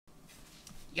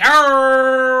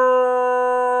Yarr!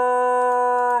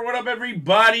 What up,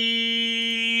 everybody?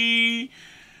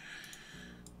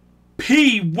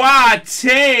 PYT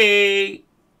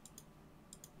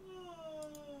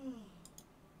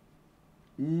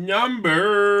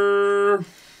number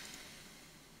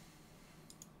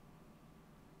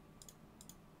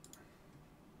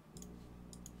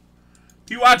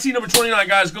 29,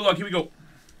 guys. Good luck. Here we go.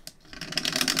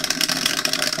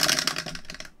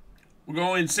 We're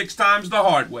going 6 times the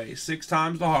hard way. 6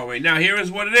 times the hard way. Now, here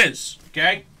is what it is,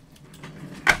 okay?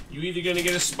 You're either going to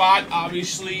get a spot,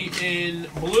 obviously, in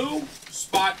blue,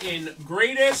 spot in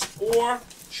greatest, or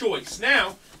choice.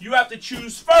 Now, you have to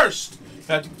choose first. You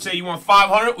have to say you want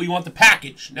 500 or you want the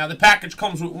package. Now, the package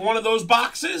comes with one of those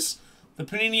boxes, the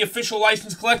Panini Official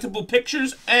License Collectible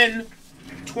Pictures, and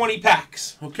 20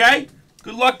 packs, okay?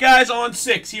 Good luck, guys, on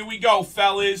 6. Here we go,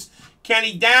 fellas.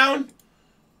 Kenny down.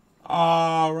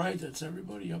 All right, that's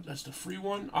everybody. Yep, that's the free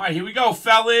one. All right, here we go,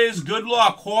 fellas. Good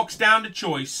luck. Hawks down to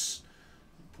choice.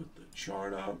 Put the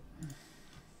chart up.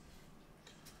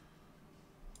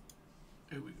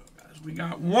 Here we go, guys. We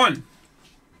got 1,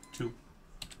 2,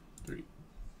 3,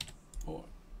 4,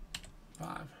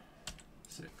 5,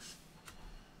 6.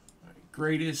 All right,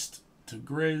 greatest to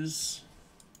Grizz.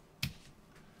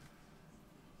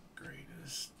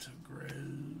 Greatest to Grizz.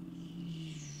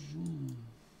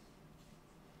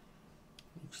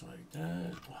 Like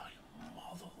that. Wow, you're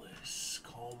motherless.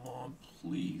 Come on,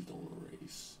 please don't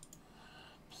erase.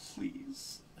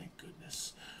 Please. Thank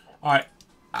goodness. Alright.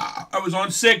 I was on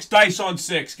 6. Dice on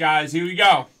 6, guys. Here we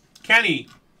go. Kenny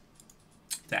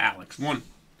to Alex. 1,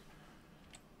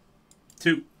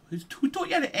 2. Who taught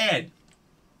you how to add?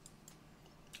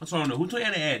 That's all I don't know. Who taught you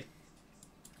how to add?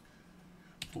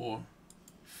 4,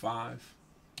 5.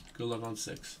 Good luck on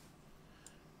 6.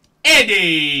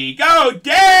 Andy! Go,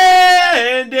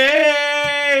 Dandy!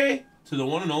 To the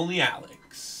one and only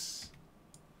Alex.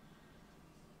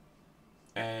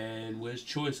 And where's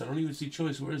choice? I don't even see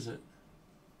choice. Where is it?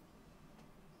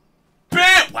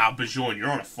 Bam! Wow, Bajon, you're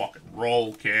on a fucking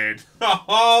roll, kid.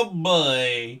 Oh,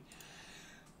 boy.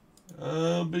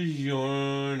 Oh,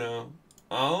 Bajon.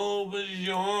 Oh,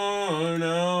 Bajon.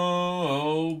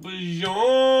 Oh, Bajon.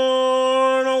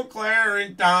 Oh,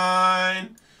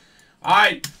 Clarentine. All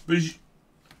right,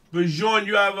 Bajon,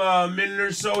 you have a minute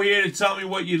or so here to tell me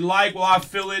what you'd like while I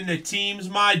fill in the teams,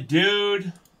 my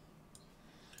dude.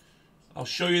 I'll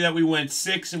show you that we went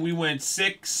 6 and we went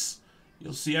 6.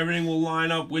 You'll see everything will line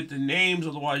up with the names,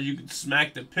 otherwise you can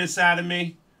smack the piss out of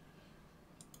me.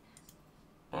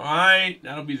 All right,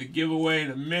 that'll be the giveaway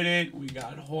in a minute. We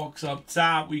got Hawks up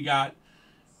top. We got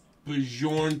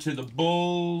Bajon to the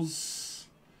Bulls.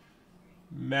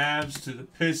 Mavs to the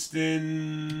Pistons.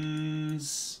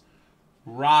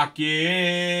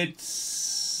 Rockets.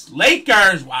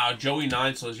 Lakers. Wow, Joey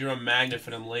 9 says you're a magnet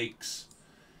for them Lakes.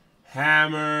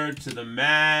 Hammer to the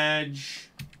Madge.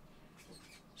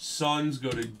 Suns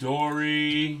go to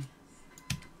Dory.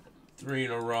 3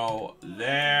 in a row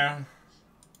there.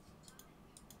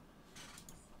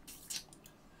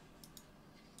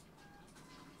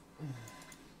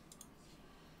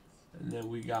 And then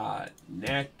we got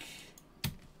Neck.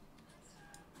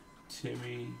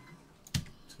 Timmy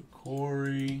to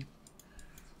Corey.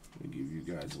 I'm gonna give you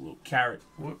guys a little carrot.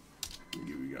 Whoop. I'm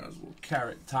gonna give you guys a little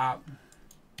carrot top.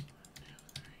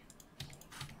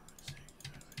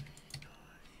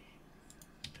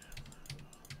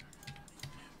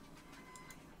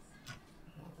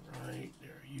 Alright,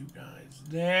 there are you guys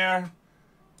there.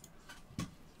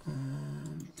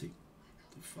 Take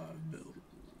the $5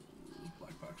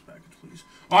 black box package, please.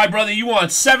 Alright, brother, you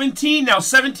want 17? Now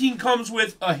 17 comes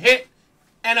with a hit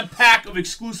and a pack of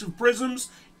exclusive prisms.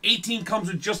 18 comes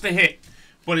with just a hit,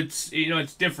 but it's, you know,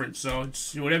 it's different, so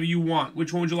it's whatever you want.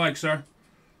 Which one would you like, sir?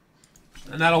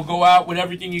 And that'll go out with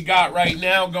everything you got right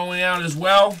now going out as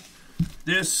well.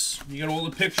 This, you got all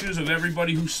the pictures of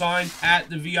everybody who signed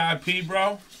at the VIP,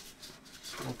 bro.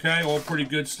 Okay, all pretty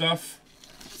good stuff.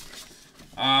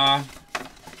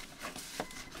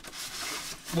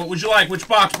 What would you like? Which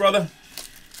box, brother?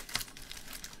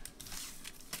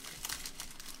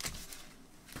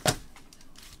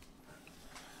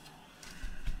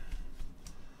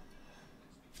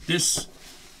 This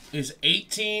is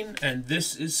 18, and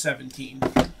this is 17.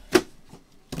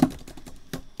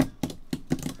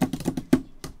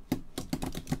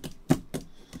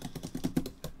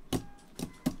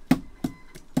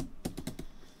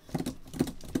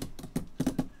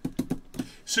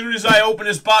 As soon as I open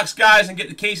this box, guys, and get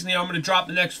the case in there, I'm going to drop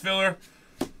the next filler.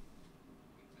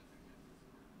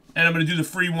 And I'm going to do the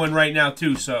free one right now,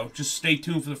 too. So just stay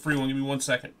tuned for the free one. Give me 1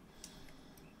 second.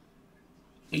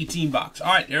 18 bucks.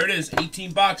 All right, there it is.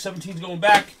 18 bucks. 17's going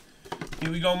back.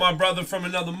 Here we go, my brother from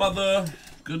another mother.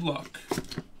 Good luck.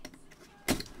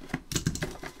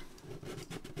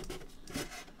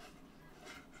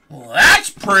 Well, that's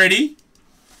pretty.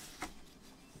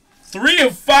 3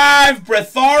 of 5,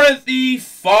 Breatharthy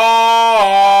Favre.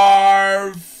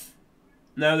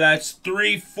 Now that's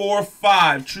 3, 4,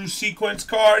 5. True sequence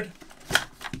card.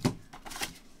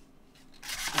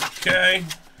 Okay.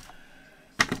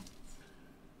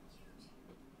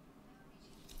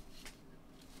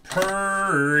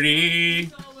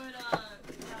 Purdy.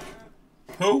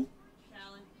 Who?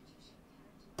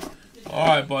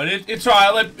 Alright, bud. It's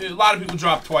alright. A lot of people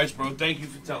drop twice, bro. Thank you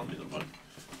for telling me that, bud.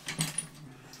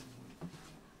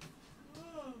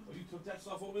 Oh, you took that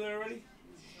stuff over there already?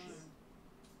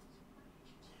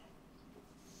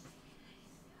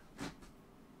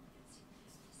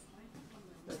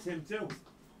 That's him, too.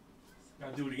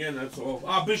 Gotta do it again, that's all.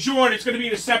 Bajorn, it's gonna be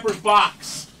in a separate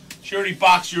box. She already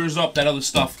boxed yours up, that other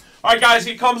stuff. Alright, guys,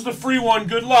 here comes the free one.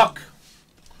 Good luck.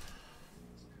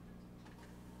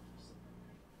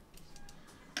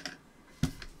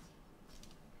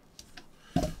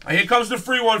 Right, here comes the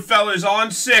free one, fellas.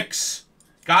 On 6.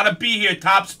 Gotta be here.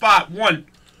 Top spot. 1,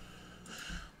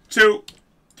 2,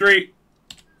 3,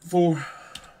 4,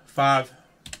 5,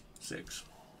 6.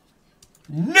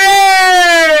 Nate!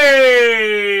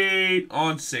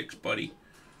 On 6, buddy.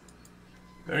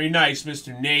 Very nice,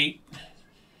 Mr. Nate.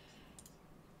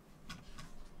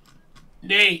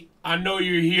 Nate, I know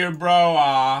you're here, bro.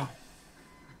 I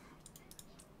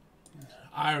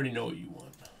already know what you want.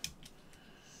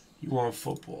 You want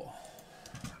football.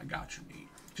 I got you, Nate.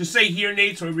 Just say here,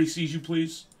 Nate, so everybody sees you,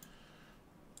 please.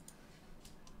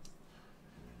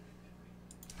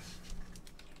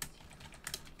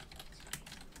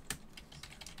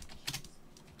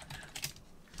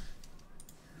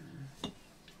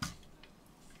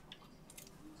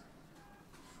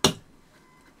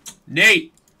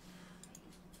 Nate.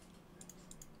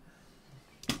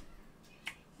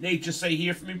 Nate, just say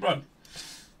here for me, bud.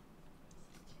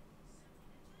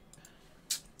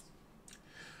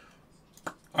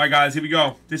 All right, guys, here we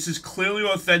go. This is clearly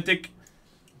authentic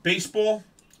baseball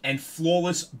and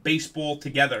flawless baseball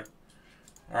together.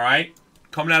 All right?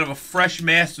 Coming out of a fresh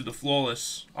master, the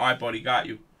flawless. All right, buddy, got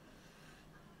you.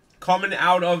 Coming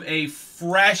out of a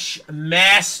fresh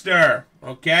master,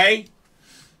 okay?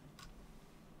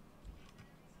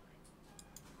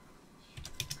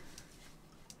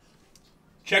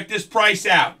 Check this price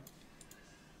out.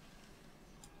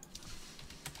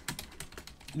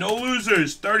 No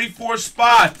losers. 34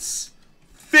 spots.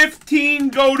 15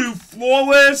 go to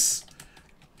flawless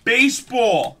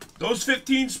baseball. Those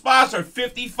 15 spots are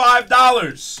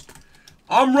 $55.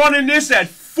 I'm running this at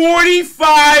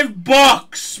 45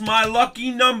 bucks. My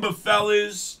lucky number,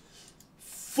 fellas.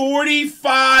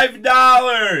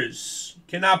 $45.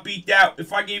 Cannot beat that.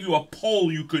 If I gave you a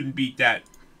pole, you couldn't beat that.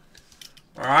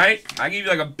 Alright? I gave you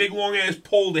like a big long-ass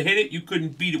pole to hit it. You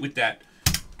couldn't beat it with that.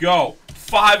 Go.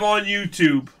 5 on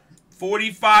YouTube.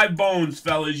 45 bones,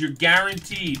 fellas. You're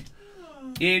guaranteed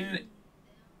in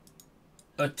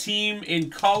a team in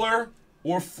color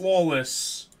or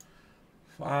flawless.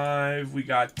 5. We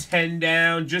got 10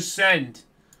 down. Just send.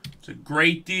 It's a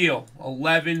great deal.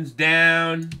 11's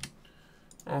down.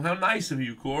 Oh, how nice of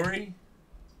you, Corey.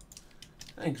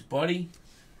 Thanks, buddy.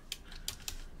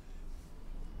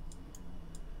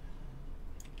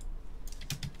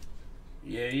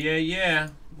 Yeah.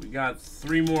 We got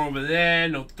 3 more over there.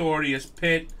 Notorious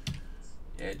Pit.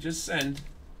 Yeah, just send.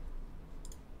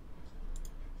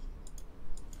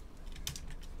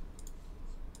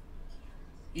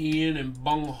 Ian and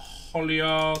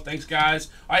Bungholio. Thanks, guys.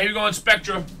 All right, here we go on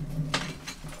Spectra.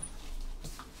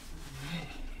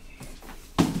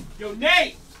 Yo,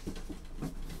 Nate!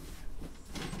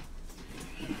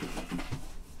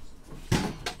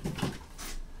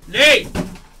 Nate!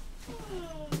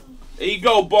 There you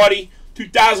go, buddy.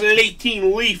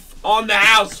 2018 Leaf on the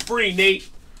house, free, Nate.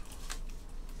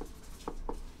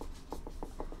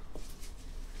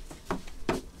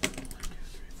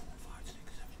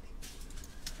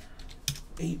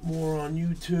 Eight more on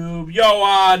YouTube.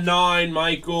 Yo, 9,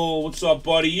 Michael. What's up,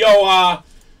 buddy? Yo,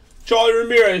 Charlie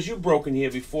Ramirez, you've broken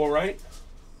here before, right?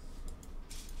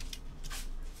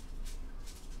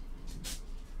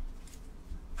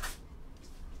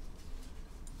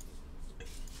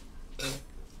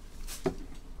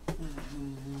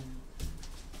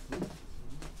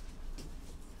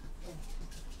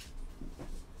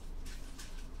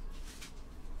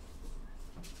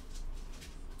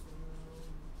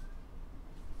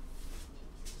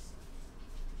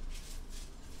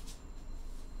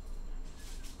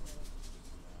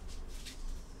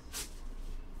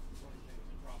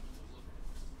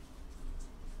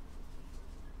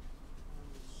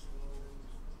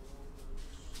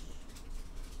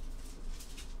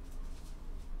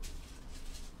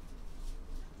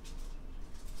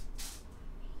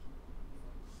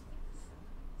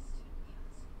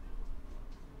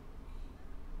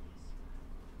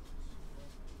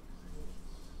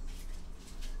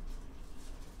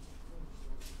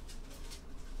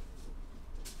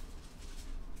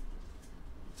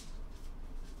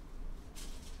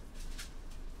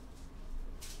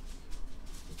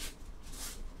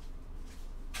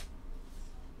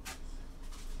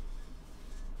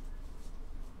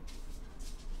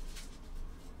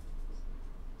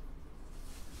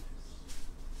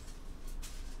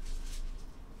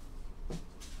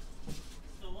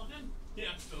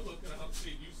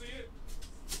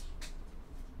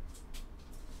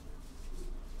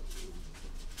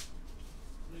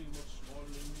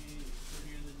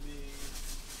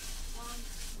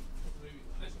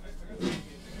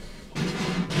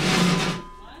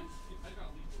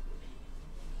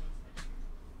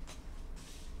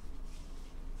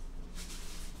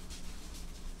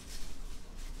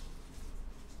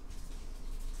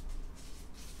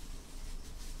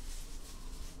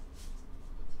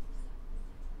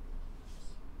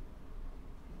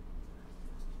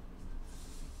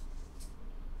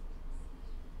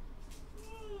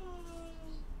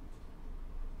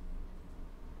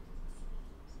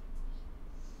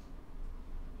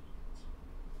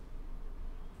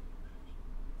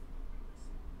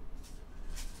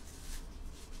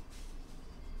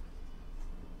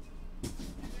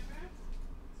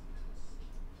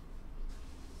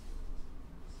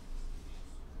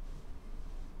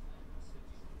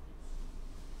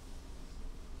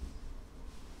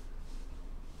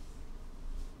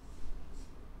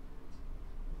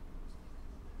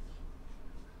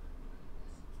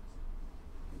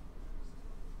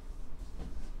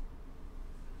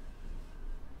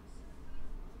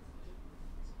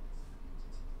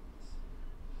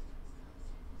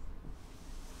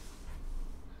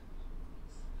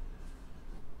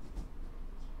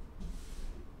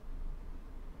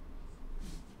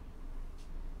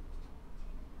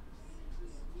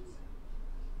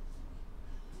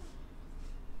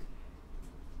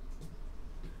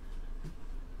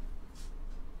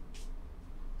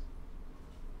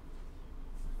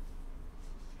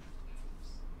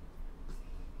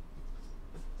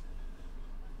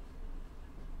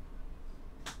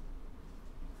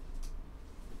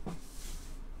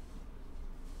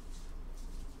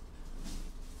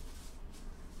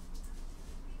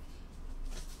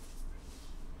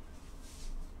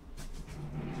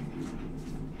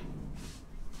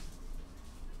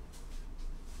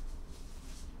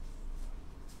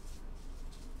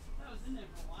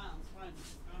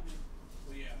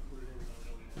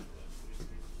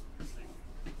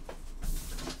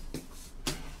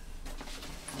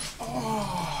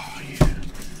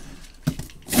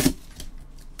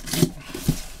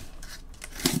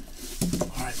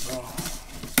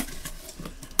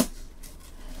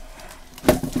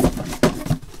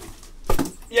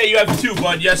 Yeah, you have 2,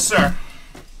 bud. Yes, sir.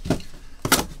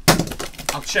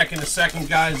 I'll check in a second,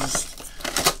 guys. Just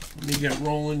let me get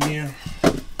rolling here.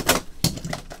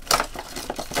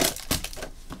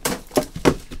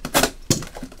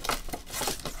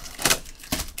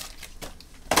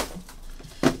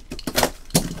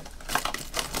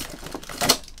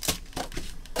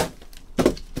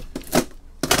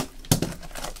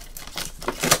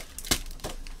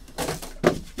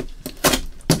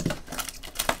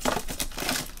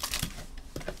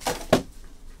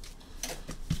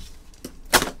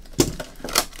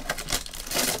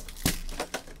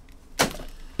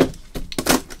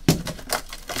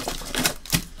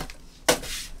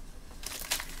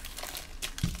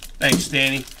 Thanks,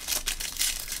 Danny.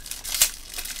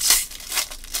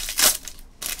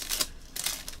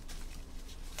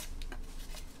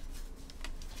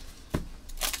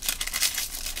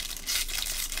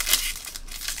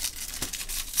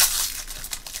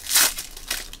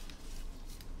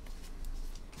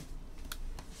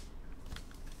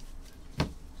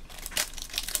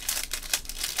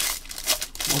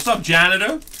 What's up,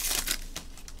 janitor?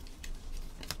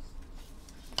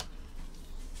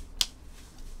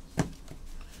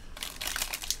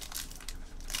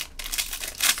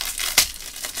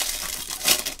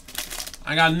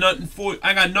 I got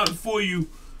nothing for you,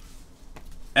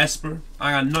 Esper.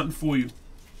 I got nothing for you.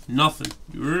 Nothing.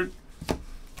 You heard?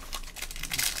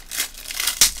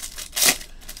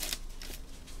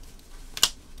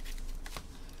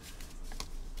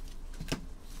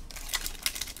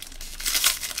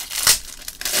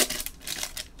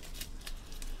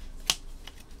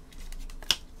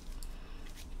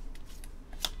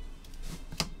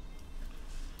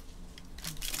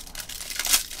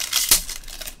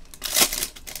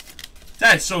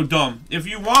 That's so dumb. If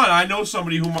you want, I know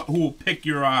somebody who will pick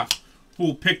your who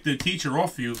will pick the teacher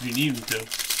off you if you need him to.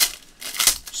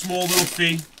 Small little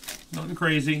fee, nothing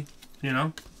crazy, you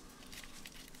know.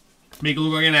 Make it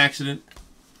look like an accident.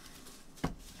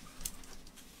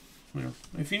 You know,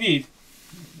 if you need,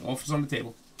 offer's on the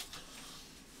table.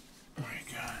 All right,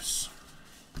 guys.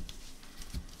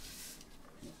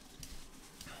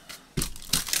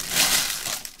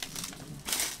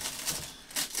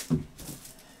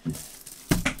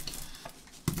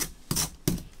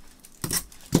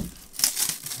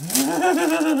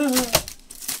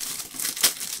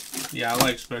 Yeah, I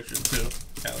like Spectra too.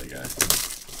 Cali guy.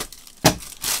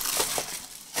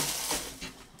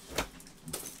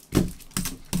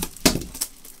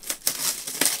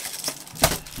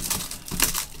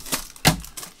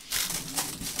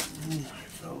 Alright,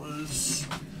 fellas.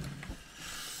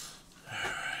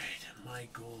 Alright,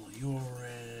 Michael, you're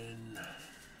in.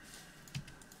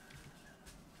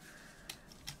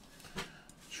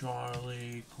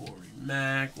 Charlie, Corey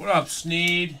Mack. What up,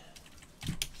 Sneed?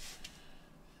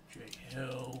 Jay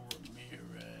Hill,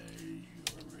 Ramirez,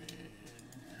 you're in.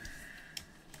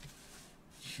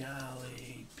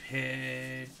 Charlie,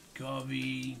 Pitt,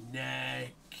 Govey,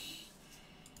 Neck,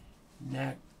 where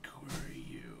are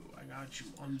you? I got you.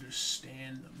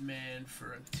 Understand the man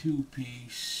for a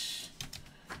 2-piece.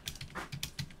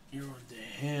 You're into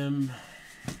him.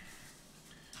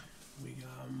 We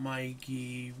got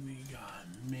Mikey, we got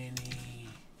Minnie.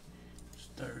 It's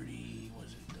 30,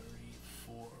 was it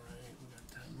 34, right? We got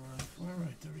 10 left. All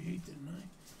right, 38, didn't I?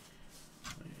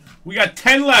 Oh, yeah. We got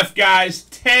 10 left, guys.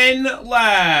 10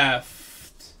 left.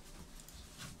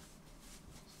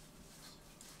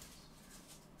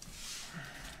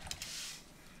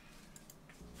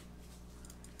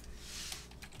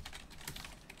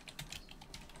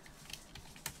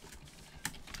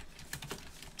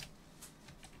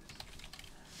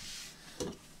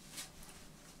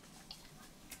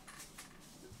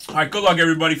 All right, good luck,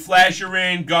 everybody. Flash, you're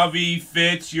in. Govey,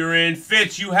 Fitz, you're in.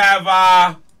 Fitz, you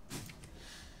have,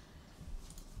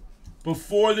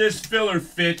 before this filler,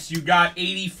 Fitz, you got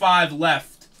 85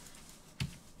 left.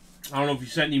 I don't know if you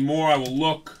sent any more. I will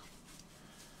look.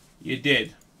 You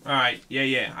did. All right.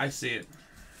 Yeah, I see it.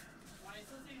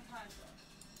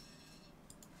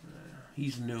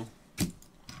 He's new.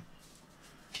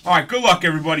 All right, good luck,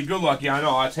 everybody. Good luck. Yeah, I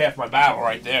know. That's half my battle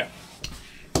right there.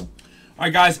 All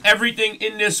right, guys, everything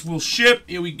in this will ship.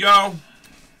 Here we go.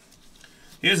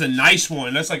 Here's a nice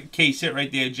one. That's like a case hit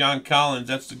right there. John Collins.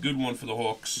 That's the good one for the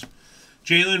Hawks.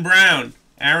 Jaylen Brown,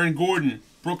 Aaron Gordon,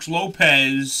 Brooks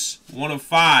Lopez, 1 of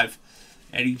 5.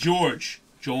 Eddie George,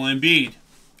 Joel Embiid,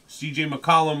 C.J.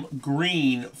 McCollum,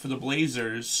 green for the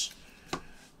Blazers.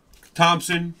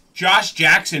 Thompson, Josh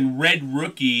Jackson, red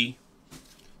rookie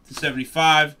to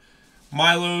 75.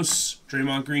 Milos,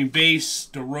 Draymond Green base,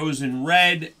 DeRozan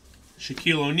red,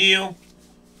 Shaquille O'Neal,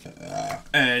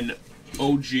 and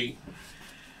OG.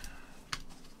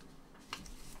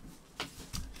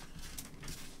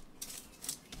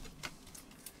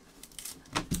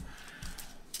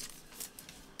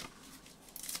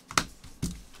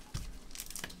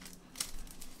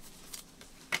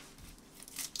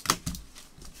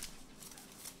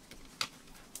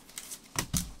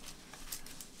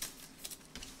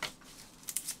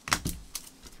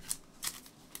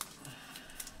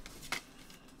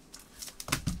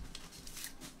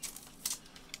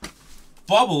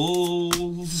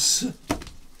 Bubbles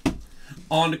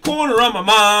on the corner of my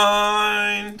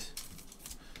mind.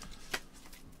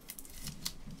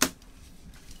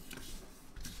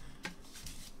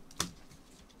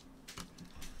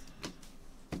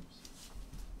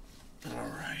 All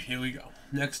right, here we go.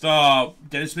 Next up,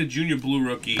 Dennis Smith Jr. Blue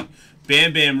rookie,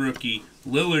 Bam Bam rookie,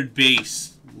 Lillard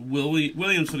base,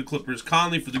 Williams for the Clippers,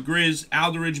 Conley for the Grizz,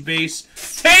 Aldridge base,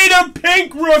 Tatum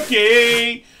pink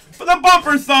rookie for the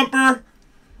Bumper Thumper.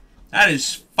 That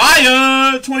is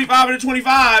fire!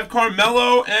 25/25,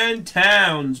 Carmelo and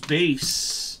Towns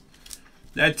base.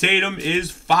 That Tatum is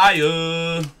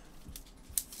fire.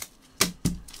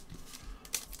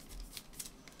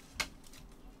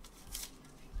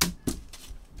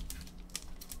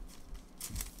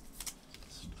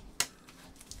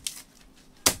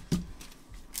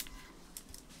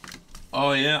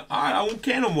 Oh yeah, all right. I won't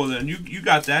can no more then. You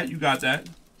got that. You got that.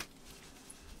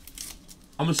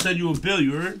 I'm gonna send you a bill.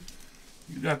 You heard?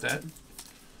 You got that.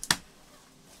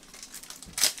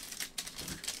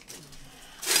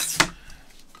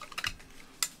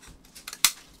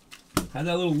 Had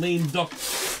that little lame duck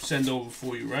send over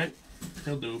for you, right?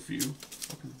 He'll do it for you.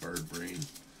 Fucking bird brain.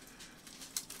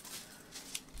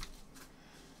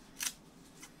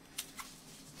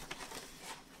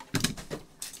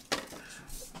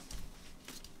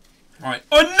 All right,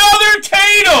 another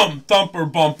Tatum Thumper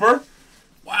Bumper.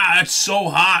 Wow, that's so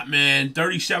hot, man.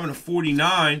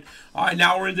 37/49. All right,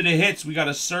 now we're into the hits. We got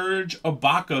a Serge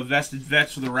Ibaka vested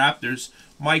vets for the Raptors.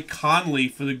 Mike Conley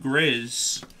for the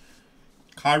Grizz.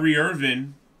 Kyrie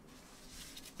Irving.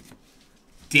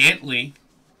 Dantley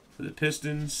for the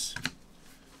Pistons.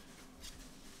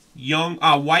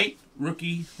 White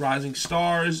rookie, Rising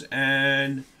Stars,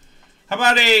 and how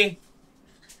about a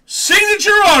signature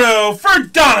auto for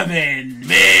Donovan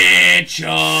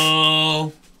Mitchell?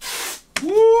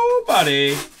 Woo,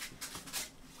 buddy.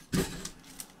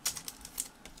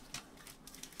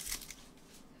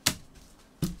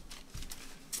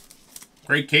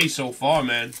 Great case so far,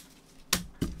 man.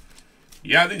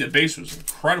 Yeah, I think the base was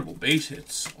incredible. Base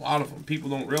hits. A lot of them.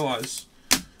 People don't realize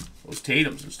those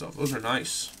Tatums and stuff. Those are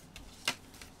nice.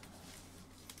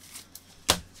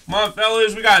 Come on,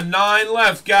 fellas. We got 9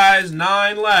 left, guys.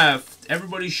 9 left.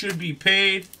 Everybody should be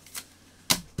paid.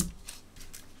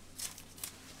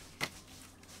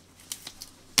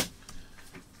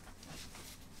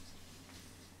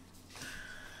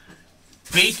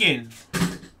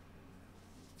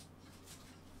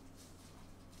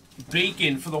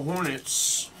 Bacon for the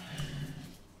Hornets.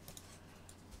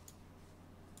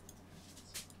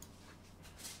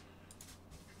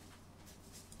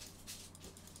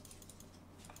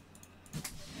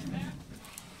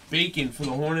 Bacon for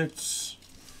the Hornets.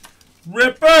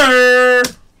 Ripper!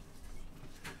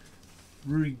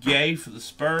 Rudy Gay for the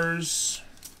Spurs.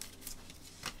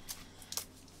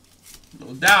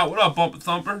 No doubt. What up, Bumper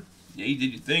Thumper? Yeah, you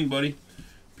did your thing, buddy.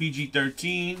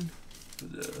 PG-13 for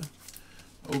the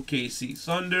OKC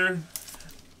Thunder.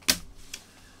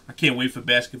 I can't wait for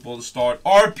basketball to start.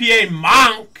 RPA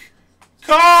Monk.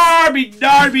 Carby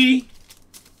Darby.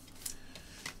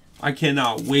 I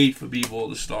cannot wait for b-ball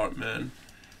to start, man.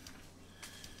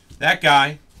 That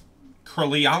guy,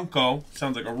 Kurlianko,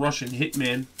 sounds like a Russian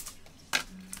hitman.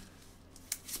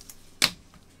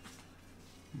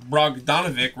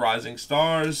 Bogdanovic, Rising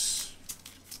Stars.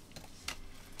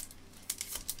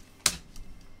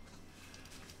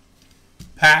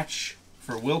 Patch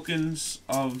for Wilkins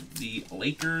of the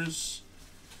Lakers.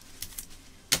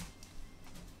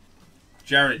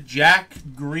 Jarrett Jack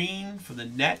Green for the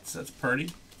Nets. That's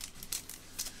pretty.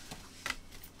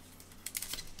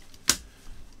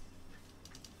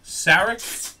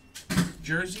 Sarek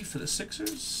jersey for the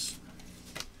Sixers.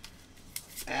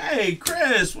 Hey,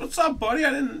 Chris, what's up, buddy?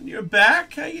 You're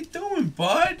back? How you doing,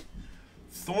 bud?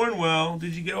 Thornwell,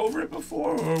 did you get over it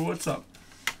before, or what's up?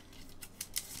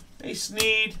 Hey,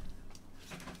 Sneed.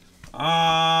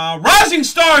 Rising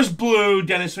Stars Blue.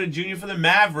 Dennis Smith Jr. for the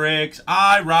Mavericks.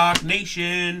 Rock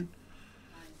Nation.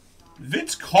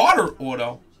 Vince Carter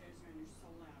auto.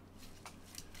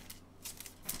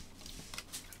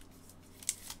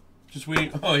 Just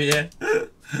waiting. Oh, yeah.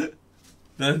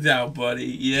 No doubt, buddy.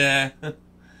 Yeah.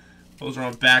 Those are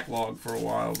on backlog for a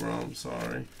while, bro. I'm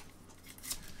sorry.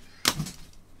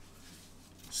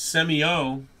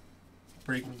 Semio.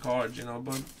 Breaking cards, you know,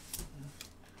 bud.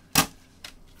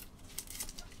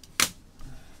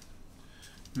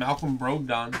 Malcolm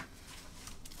Brogdon.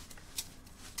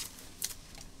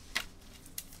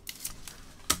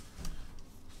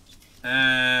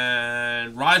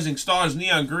 And Rising Stars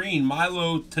Neon Green,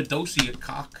 Milo Teodosic.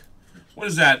 What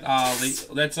is that?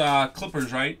 That's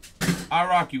Clippers, right?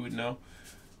 Rock, you would know.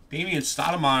 Damian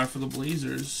Stoudemire for the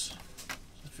Blazers.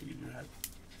 I figured you had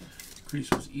crease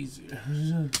was easier.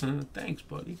 Thanks,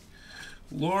 buddy.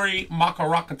 Lori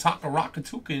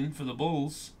Makarakatukin for the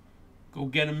Bulls. Go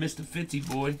get him, Mr. Fitzy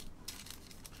boy.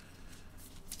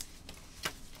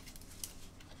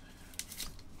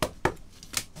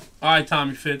 All right,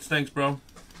 Tommy Fitz. Thanks, bro.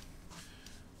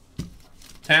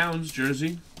 Towns,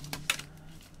 jersey.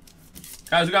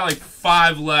 Guys, we got like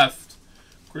 5 left.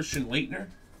 Christian Laettner.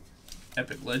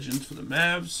 Epic Legends for the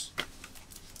Mavs.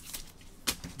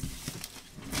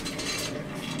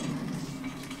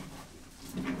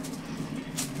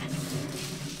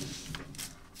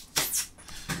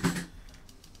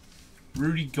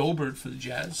 Rudy Gobert for the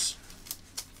Jazz.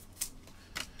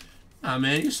 Ah,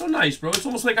 man, you're so nice, bro. It's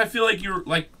almost like I feel like you're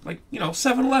like you know,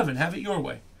 7-Eleven. Have it your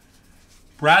way.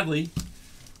 Bradley.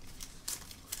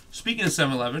 Speaking of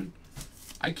 7-Eleven,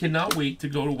 I cannot wait to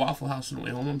go to Waffle House on the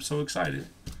way home. I'm so excited.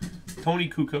 Tony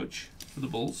Kukoc for the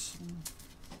Bulls.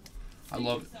 I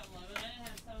love it.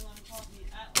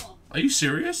 Are you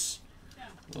serious? Yeah.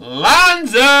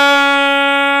 Lonzo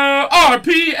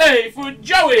RPA for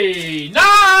Joey.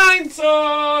 9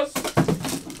 sauce.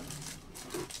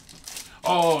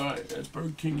 Oh, all right. That's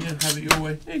Burger King. Yeah, have it your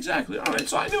way. Exactly. All right.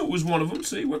 So I knew it was one of them.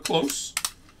 See, we're close.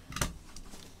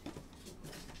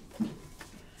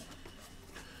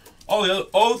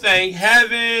 Oh, thank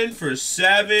heaven for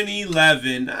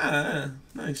 7-Eleven. Ah,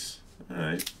 nice. All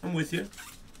right, I'm with you.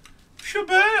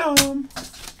 Shabam.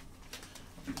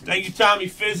 Thank you, Tommy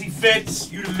Fizzy Fitz.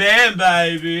 You the man,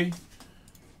 baby.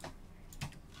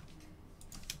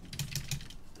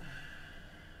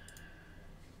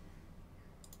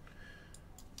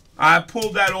 I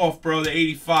pulled that off, bro, the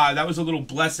 85. That was a little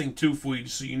blessing, too, for you,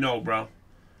 so you know, bro.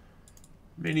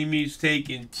 Mini Me's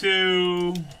taking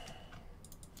 2.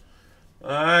 All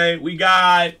right, we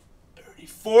got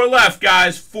 4 left,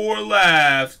 guys. 4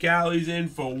 left. Callie's in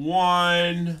for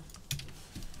 1.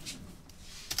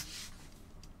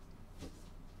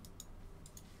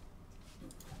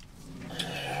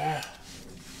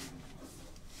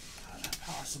 How's that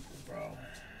possible, bro?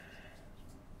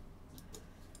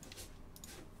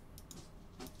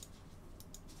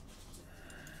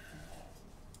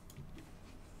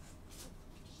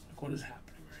 Like, what is happening?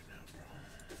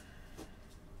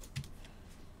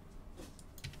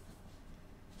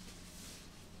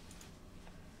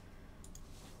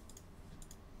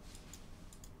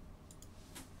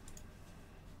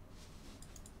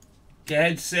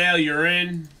 Dead sale, you're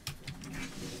in.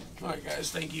 All right,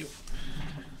 guys, thank you.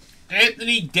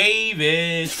 Anthony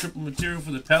Davis, triple material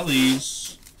for the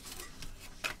Pellies.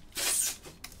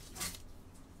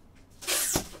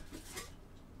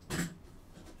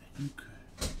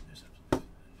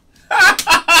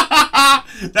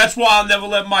 That's why I'll never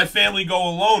let my family go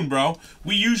alone, bro.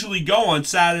 We usually go on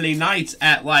Saturday nights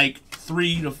at like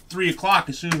 3 o'clock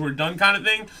as soon as we're done kind of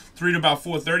thing. 3 to about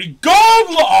 4:30. Go!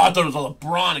 Oh, I thought it was a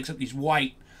LeBron, except he's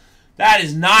white. That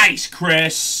is nice,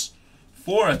 Chris.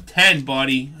 4 of 10,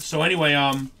 buddy. So anyway,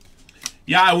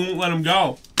 yeah, I won't let him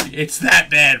go. It's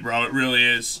that bad, bro. It really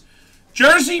is.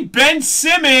 Jersey, Ben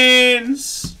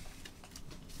Simmons.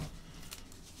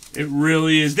 It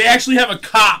really is. They actually have a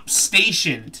cop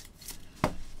stationed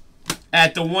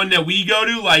at the one that we go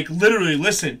to. Like, literally,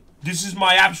 listen. This is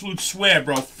my absolute swear,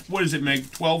 bro. What is it,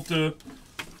 Meg? 12 to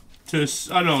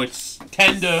oh no, it's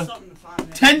 10 to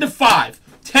 5.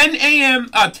 10 a.m.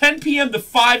 10 p.m. to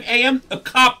 5 a.m. A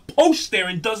cop posts there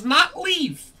and does not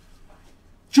leave.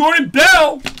 Jordan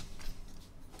Bell,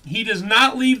 he does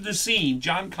not leave the scene.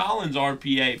 John Collins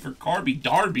RPA for Carby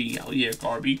Darby. Hell yeah,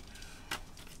 Carby.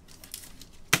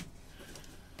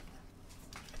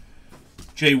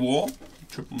 Jay Wall,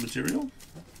 triple material.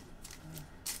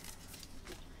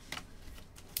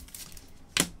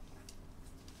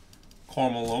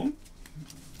 Karl Malone.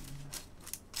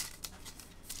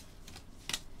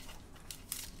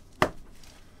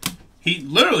 He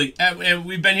literally, and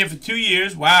we've been here for 2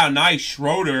 years. Wow, nice.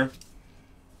 Schroeder.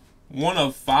 1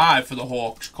 of 5 for the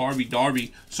Hawks. Carby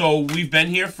Darby. So we've been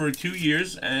here for 2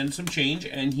 years and some change,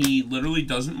 and he literally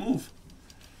doesn't move.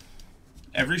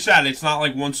 Every Saturday. It's not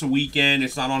like once a weekend.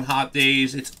 It's not on hot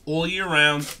days. It's all year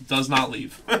round. Does not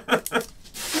leave.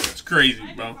 It's crazy,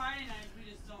 bro.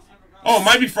 Oh, it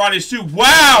might be Fridays too.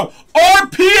 Wow!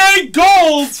 RPA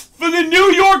Gold for the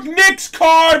New York Knicks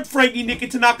card. Frankie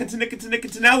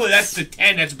Nicotinella. That's the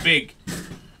 10. That's big.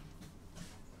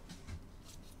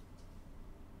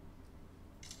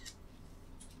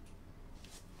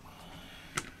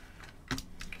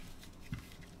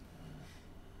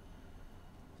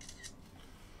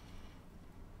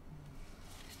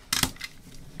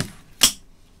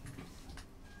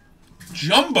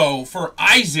 Jumbo for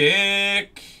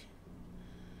Isaac.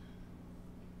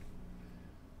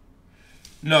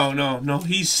 No.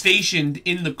 He's stationed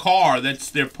in the car. That's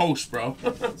their post, bro.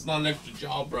 It's not an extra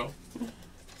job, bro.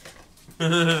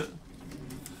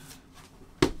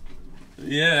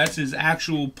 Yeah, that's his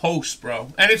actual post,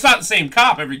 bro. And it's not the same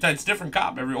cop every time. It's a different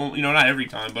cop. Not every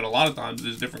time, but a lot of times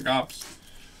there's different cops.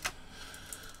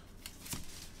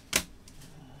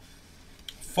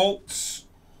 Fultz.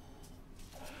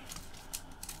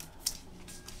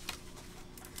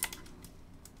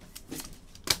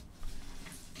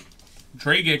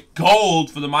 Dragic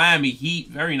gold for the Miami Heat.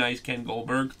 Very nice, Ken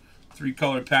Goldberg.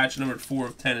 3-color patch, number 4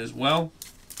 of 10 as well.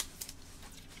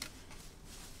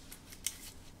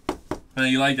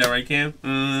 You like that, right, Cam?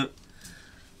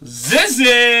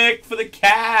 Zizic for the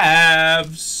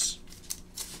Cavs.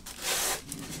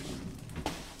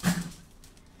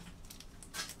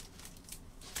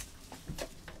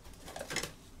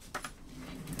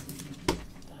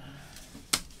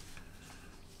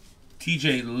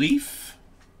 TJ Leaf.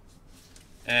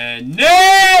 And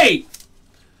Nate!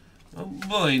 Oh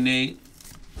boy, Nate.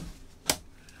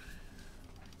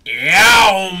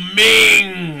 Yao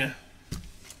Ming!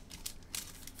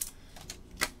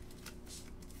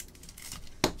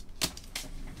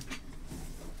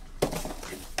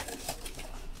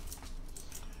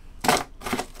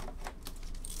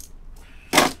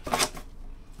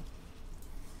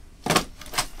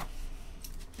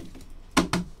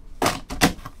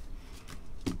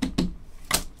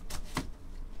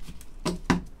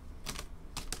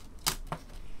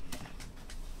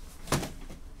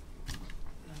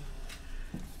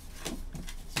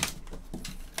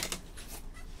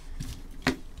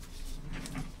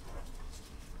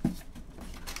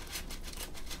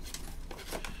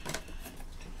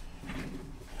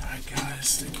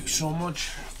 Thank you so much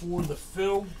for the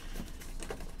fill.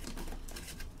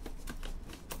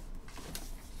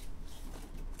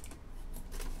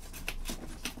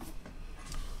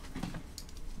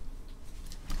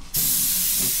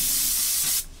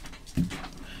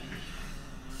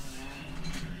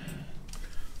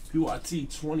 PYT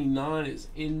 29 is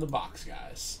in the box,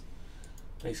 guys.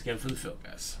 Thanks again for the fill,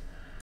 guys.